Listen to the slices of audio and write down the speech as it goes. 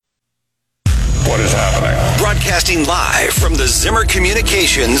what is happening. Broadcasting live from the Zimmer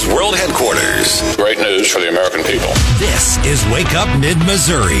Communications World Headquarters. Great news for the American people. This is Wake Up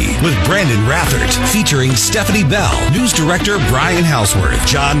Mid-Missouri with Brandon Rathert, featuring Stephanie Bell, News Director Brian Houseworth,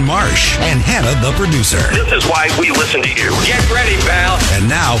 John Marsh, and Hannah, the producer. This is why we listen to you. Get ready, pal. And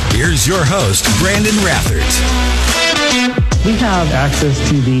now, here's your host, Brandon Rathert. We have access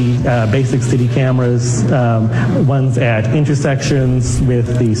to the basic city cameras, ones at intersections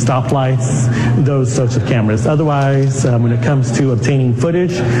with the stoplights, those sorts of cameras. Otherwise, when it comes to obtaining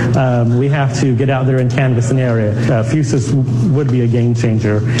footage, we have to get out there and canvass an area. Fusus would be a game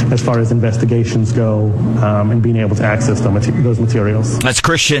changer as far as investigations go and being able to access those materials. That's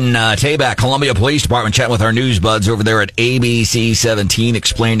Christian Tabak, Columbia Police Department, chatting with our news buds over there at ABC 17,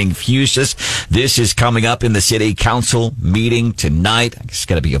 explaining Fusus. This is coming up in the city council meeting tonight. It's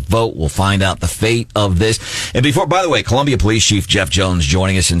going to be a vote. We'll find out the fate of this. And before, by the way, Columbia Police Chief Jeff Jones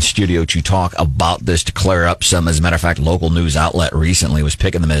joining us in studio to talk about this, to clear up some. As a matter of fact, local news outlet recently was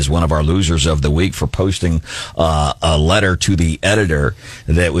picking them as one of our losers of the week for posting a letter to the editor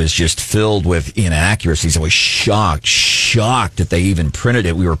that was just filled with inaccuracies. I was shocked that they even printed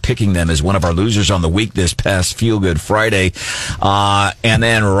it. We were picking them as one of our losers on the week this past Feel Good Friday. And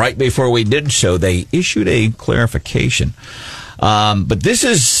then right before we did so, they issued a clarification. But this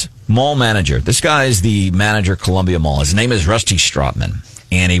is mall manager. This guy is the manager of Columbia Mall. His name is Rusty Strotman.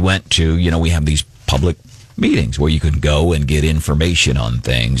 And he went to, we have these public meetings where you can go and get information on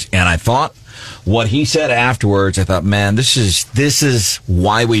things. And I thought what he said afterwards, I thought, man, this is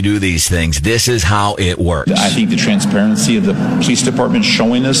why we do these things. This is how it works. I think the transparency of the police department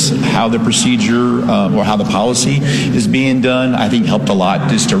showing us how the procedure or how the policy is being done, I think helped a lot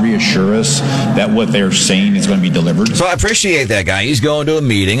just to reassure us that what they're saying is going to be delivered. So I appreciate that guy. He's going to a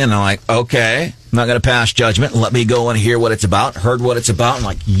meeting and I'm like, okay, I'm not going to pass judgment. Let me go and hear what it's about. Heard what it's about. I'm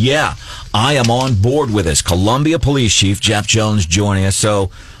like, yeah, I am on board with this. Columbia Police Chief Jeff Jones joining us.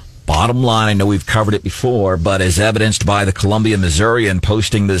 So bottom line, I know we've covered it before, but as evidenced by the Columbia Missourian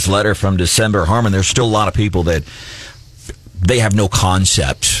posting this letter from December Harmon, there's still a lot of people that they have no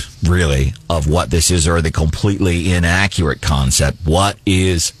concept, really, of what this is, or the completely inaccurate concept. What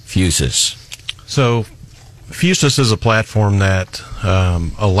is Fusus? So Fusus is a platform that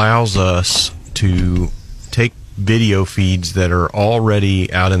allows us to take video feeds that are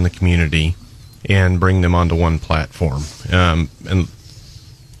already out in the community and bring them onto one platform. And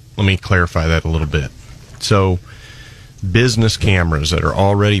let me clarify that a little bit. So business cameras that are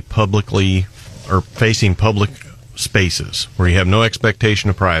already publicly or facing public spaces where you have no expectation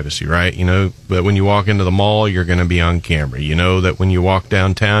of privacy, right? You know that when you walk into the mall, you're going to be on camera. You know that when you walk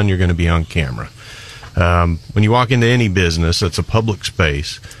downtown, you're going to be on camera. When you walk into any business that's a public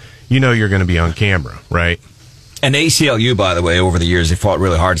space, you know you're going to be on camera, right? And ACLU, by the way, over the years, they fought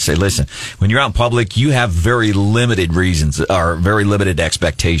really hard to say, listen, when you're out in public, you have very limited reasons or very limited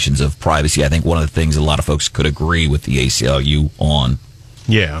expectations of privacy. I think one of the things a lot of folks could agree with the ACLU on.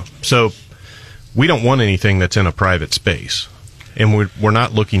 Yeah. So we don't want anything that's in a private space. And we're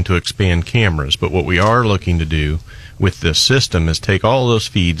not looking to expand cameras. But what we are looking to do with this system is take all those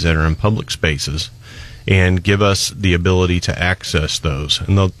feeds that are in public spaces and give us the ability to access those.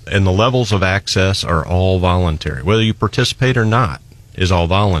 And the levels of access are all voluntary. Whether you participate or not is all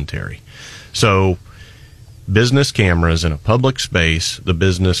voluntary. So business cameras in a public space, the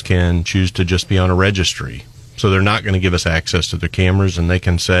business can choose to just be on a registry. So they're not going to give us access to their cameras, and they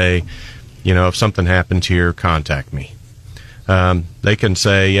can say, if something happens here, contact me. They can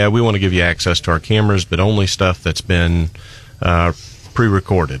say, yeah, we want to give you access to our cameras, but only stuff that's been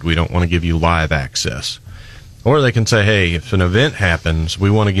pre-recorded. We don't want to give you live access. Or they can say, hey, if an event happens, we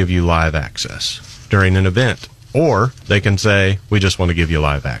want to give you live access during an event. Or they can say, we just want to give you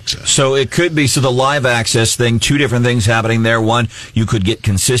live access. So it could be, the live access thing, two different things happening there. One, you could get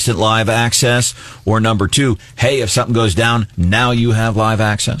consistent live access. Or number two, hey, if something goes down, now you have live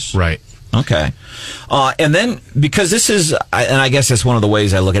access. Right. Okay. And then, because this is, and I guess that's one of the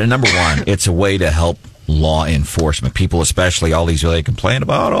ways I look at it. Number one, it's a way to help law enforcement. People, especially all these, they complain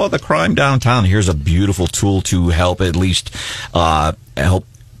about, the crime downtown. Here's a beautiful tool to help at least help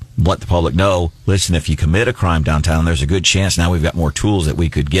let the public know, listen, if you commit a crime downtown, there's a good chance now we've got more tools that we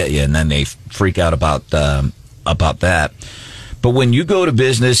could get you. And then they freak out about that. But when you go to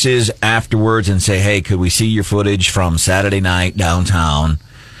businesses afterwards and say, hey, could we see your footage from Saturday night downtown?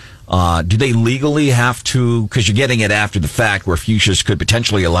 Do they legally have to, because you're getting it after the fact where Fusus could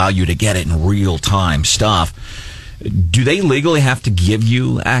potentially allow you to get it in real-time stuff, do they legally have to give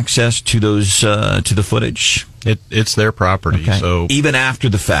you access to those, to the footage? It's their property. Okay. So even after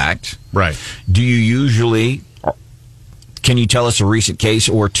the fact, right? Do you usually, can you tell us a recent case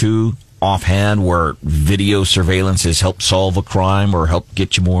or two offhand where video surveillance has helped solve a crime or helped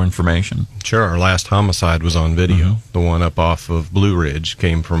get you more information? Sure. Our last homicide was on video. The one up off of Blue Ridge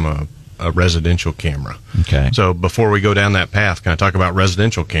came from a residential camera. Okay. So before we go down that path, can I talk about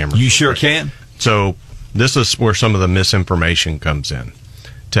residential cameras? You sure can. So this is where some of the misinformation comes in.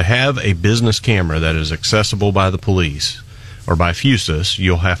 To have a business camera that is accessible by the police or by FUSIS,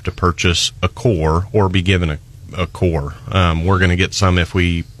 you'll have to purchase a core or be given a core. We're going to get some if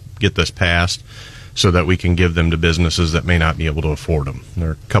we get this passed so that we can give them to businesses that may not be able to afford them.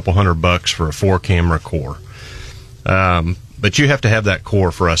 They're a couple $100 for a 4-camera core. But you have to have that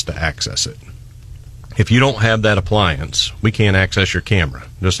core for us to access it. If you don't have that appliance, we can't access your camera,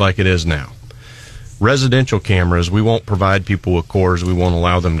 just like it is now. Residential cameras, we won't provide people with cores. We won't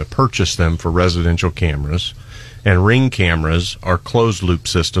allow them to purchase them for residential cameras. And Ring cameras are closed-loop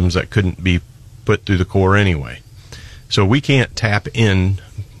systems that couldn't be put through the core anyway. So we can't tap in,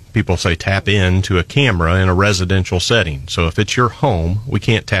 people say tap into a camera in a residential setting. So if it's your home, we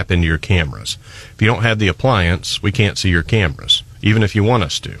can't tap into your cameras. If you don't have the appliance, we can't see your cameras, even if you want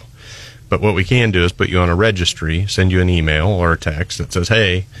us to. But what we can do is put you on a registry, send you an email or a text that says,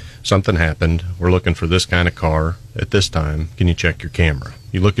 hey, something happened. We're looking for this kind of car at this time. Can you check your camera?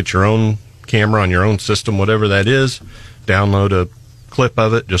 You look at your own camera on your own system, whatever that is, download a clip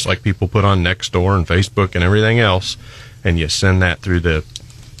of it, just like people put on Nextdoor and Facebook and everything else, and you send that through the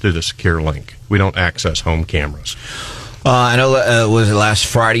secure link. We don't access home cameras. I know, was it last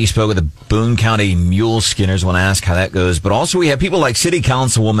Friday you spoke with the Boone County Mule Skinners. I want to ask how that goes. But also we have people like City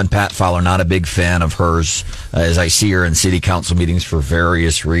Councilwoman Pat Fowler, not a big fan of hers, as I see her in City Council meetings for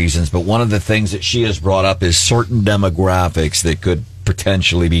various reasons. But one of the things that she has brought up is certain demographics that could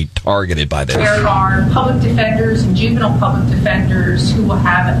potentially be targeted by this. There are public defenders and juvenile public defenders who will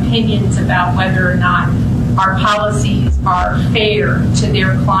have opinions about whether or not our policies are fair to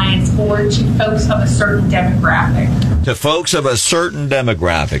their clients or to folks of a certain demographic. To folks of a certain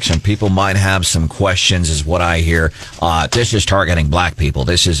demographic, some people might have some questions, is what I hear. This is targeting black people.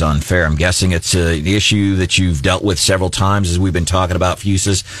 This is unfair. I'm guessing it's the issue that you've dealt with several times as we've been talking about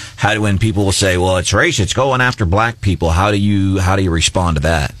FUSIS. When people will say, well, it's race, it's going after black people. How do you respond to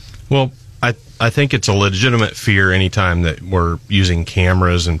that? Well, I think it's a legitimate fear anytime that we're using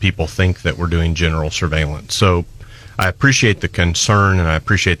cameras and people think that we're doing general surveillance. So I appreciate the concern and I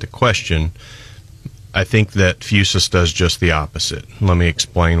appreciate the question. I think that FUSIS does just the opposite. Let me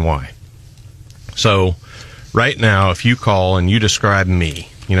explain why. So right now, if you call and you describe me,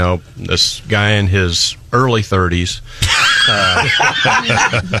 you know, this guy in his early 30s,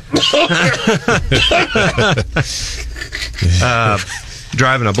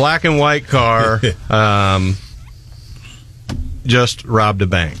 driving a black and white car, just robbed a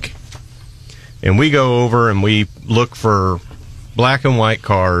bank. And we go over and we look for black and white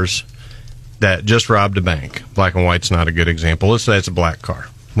cars that just robbed a bank. Black and white's not a good example. Let's say it's a black car.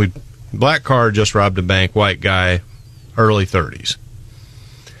 Black car just robbed a bank, white guy, early 30s.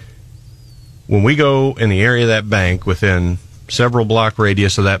 When we go in the area of that bank, within several block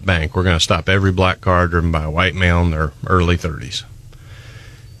radius of that bank, we're going to stop every black car driven by a white male in their early 30s.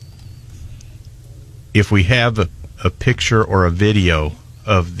 If we have a picture or a video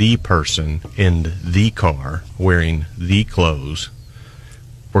of the person in the car wearing the clothes,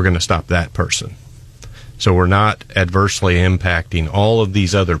 we're going to stop that person. So we're not adversely impacting all of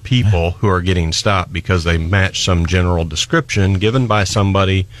these other people who are getting stopped because they match some general description given by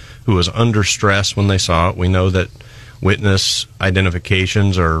somebody who was under stress when they saw it. We know that witness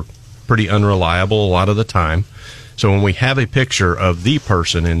identifications are pretty unreliable a lot of the time. So when we have a picture of the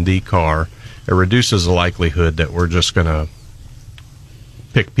person in the car, it reduces the likelihood that we're just going to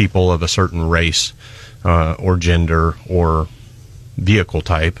pick people of a certain race or gender or vehicle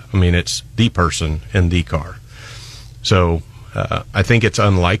type. I mean, it's the person in the car. So I think it's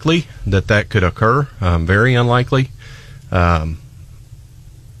unlikely that could occur, very unlikely.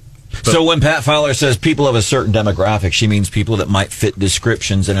 So when Pat Fowler says people of a certain demographic, she means people that might fit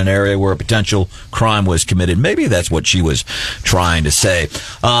descriptions in an area where a potential crime was committed. Maybe that's what she was trying to say.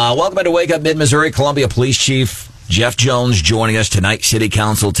 Welcome to Wake Up Mid-Missouri. Columbia Police Chief Jeff Jones joining us tonight. City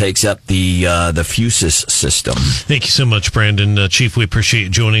Council takes up the FUSIS system. Thank you so much, Brandon. Chief, we appreciate you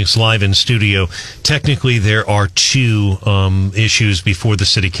joining us live in studio. Technically, there are two issues before the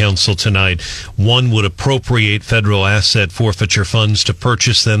City Council tonight. One would appropriate federal asset forfeiture funds to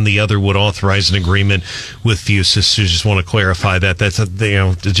purchase them. The other would authorize an agreement with FUSIS. So just want to clarify that. That's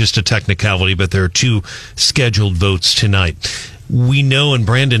just a technicality, but there are two scheduled votes tonight. We know, and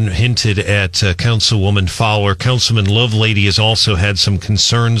Brandon hinted at Councilwoman Fowler, Councilman Lovelady has also had some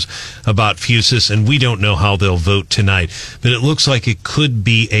concerns about Fusus, and we don't know how they'll vote tonight. But it looks like it could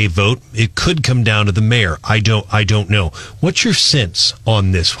be a vote. It could come down to the mayor. I don't know. What's your sense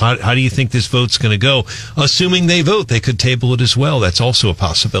on this? How do you think this vote's going to go? Assuming they vote, they could table it as well. That's also a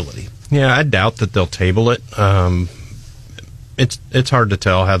possibility. Yeah, I doubt that they'll table it. It's hard to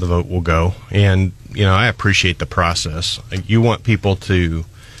tell how the vote will go, and I appreciate the process. You want people to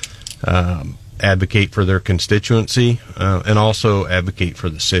advocate for their constituency and also advocate for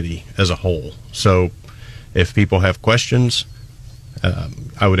the city as a whole. So, if people have questions,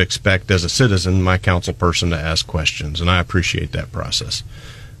 I would expect as a citizen, my council person, to ask questions, and I appreciate that process.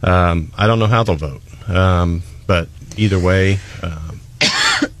 I don't know how they'll vote, but either way,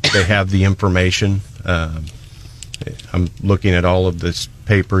 they have the information. I'm looking at all of this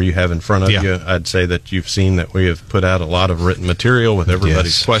paper you have in front of you. I'd say that you've seen that we have put out a lot of written material with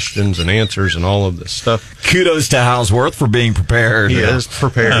everybody's questions and answers and all of this stuff. Kudos to Houseworth for being prepared. He is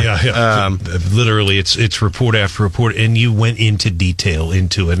prepared. Literally, it's report after report, and you went into detail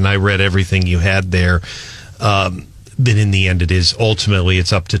into it, and I read everything you had there. But in the end, ultimately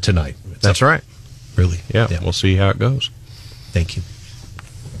it's up to tonight. That's right. Really? Yeah, we'll see how it goes. Thank you.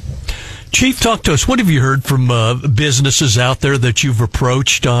 Chief, talk to us. What have you heard from businesses out there that you've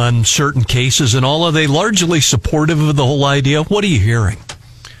approached on certain cases and all? Are they largely supportive of the whole idea? What are you hearing?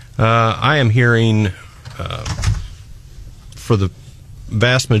 I am hearing for the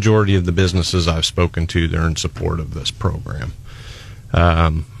vast majority of the businesses I've spoken to, they're in support of this program.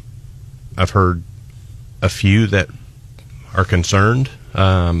 I've heard a few that are concerned,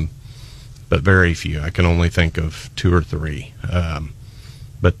 but very few. I can only think of 2 or 3.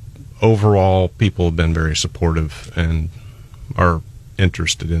 But overall, people have been very supportive and are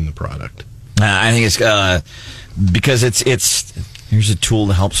interested in the product. I think it's because it's here's a tool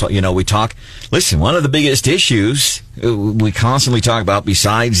to help. We talk. Listen, one of the biggest issues we constantly talk about,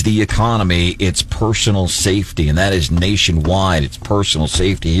 besides the economy, it's personal safety, and that is nationwide. It's personal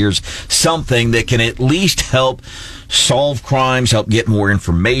safety. Here's something that can at least help solve crimes, help get more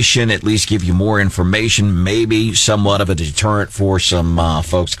information, at least give you more information, maybe somewhat of a deterrent for some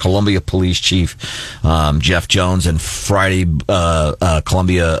folks. Columbia Police Chief Jeff Jones and Friday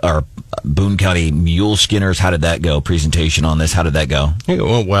Columbia or Boone County Mule Skinners. How did that go? Presentation on this. How did that go? It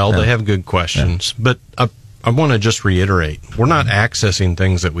went well. They have good questions, but I want to just reiterate: we're not accessing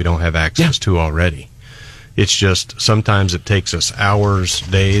things that we don't have access to already. It's just sometimes it takes us hours,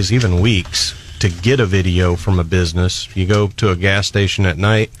 days, even weeks to get a video from a business. You go to a gas station at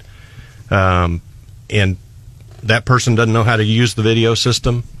night, and that person doesn't know how to use the video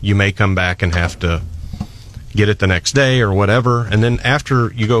system. You may come back and have to get it the next day or whatever. And then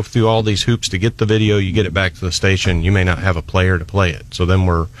after you go through all these hoops to get the video, you get it back to the station, you may not have a player to play it. So then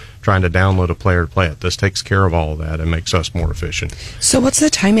we're trying to download a player to play it. This takes care of all of that and makes us more efficient. So what's the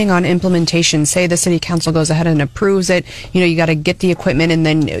timing on implementation? Say the city council goes ahead and approves it. You got to get the equipment, and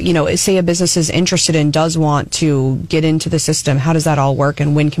then, say a business is interested and does want to get into the system. How does that all work,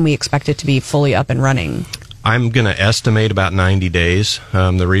 and when can we expect it to be fully up and running? I'm going to estimate about 90 days.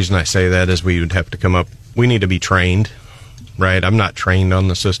 The reason I say that is we would have to come up, we need to be trained, right? I'm not trained on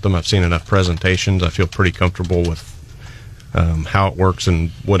the system. I've seen enough presentations. I feel pretty comfortable with how it works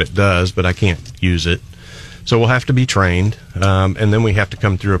and what it does, but I can't use it. So we'll have to be trained, and then we have to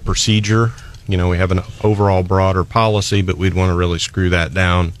come through a procedure. We have an overall broader policy, but we'd want to really screw that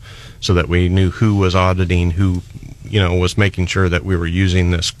down so that we knew who was auditing, who, was making sure that we were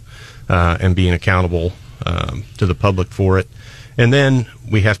using this and being accountable to the public for it. And then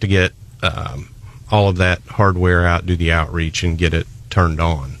we have to get all of that hardware out, do the outreach, and get it turned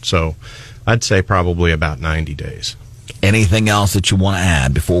on. So I'd say probably about 90 days. Anything else that you want to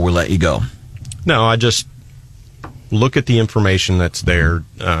add before we let you go? No, I just look at the information that's there.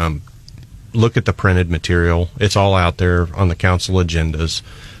 Look at the printed material. It's all out there on the council agendas.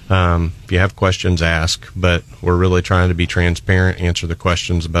 If you have questions, ask, but we're really trying to be transparent, answer the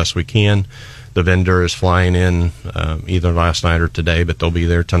questions the best we can. The vendor is flying in either last night or today, but they'll be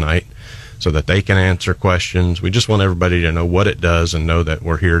there tonight so that they can answer questions. We just want everybody to know what it does and know that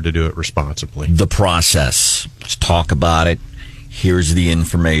we're here to do it responsibly. The process. Let's talk about it. Here's the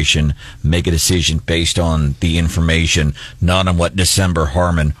information. Make a decision based on the information, not on what December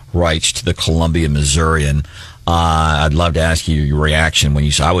Harmon writes to the Columbia Missourian. I'd love to ask you your reaction when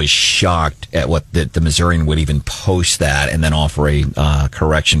you saw. I was shocked at what the Missourian would even post that and then offer a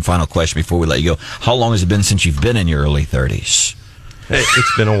correction. Final question before we let you go. How long has it been since you've been in your early 30s?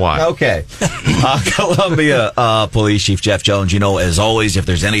 It's been a while. Okay. Columbia Police Chief Jeff Jones, as always, if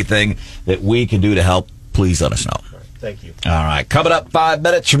there's anything that we can do to help, please let us know. Thank you. All right, coming up 5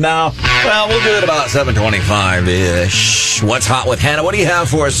 minutes from now. Well, we'll do it about 7:25-ish. What's hot with Hannah? What do you have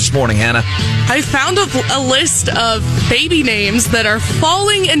for us this morning, Hannah? I found a list of baby names that are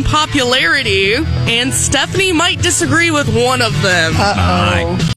falling in popularity, and Stephanie might disagree with one of them. All right.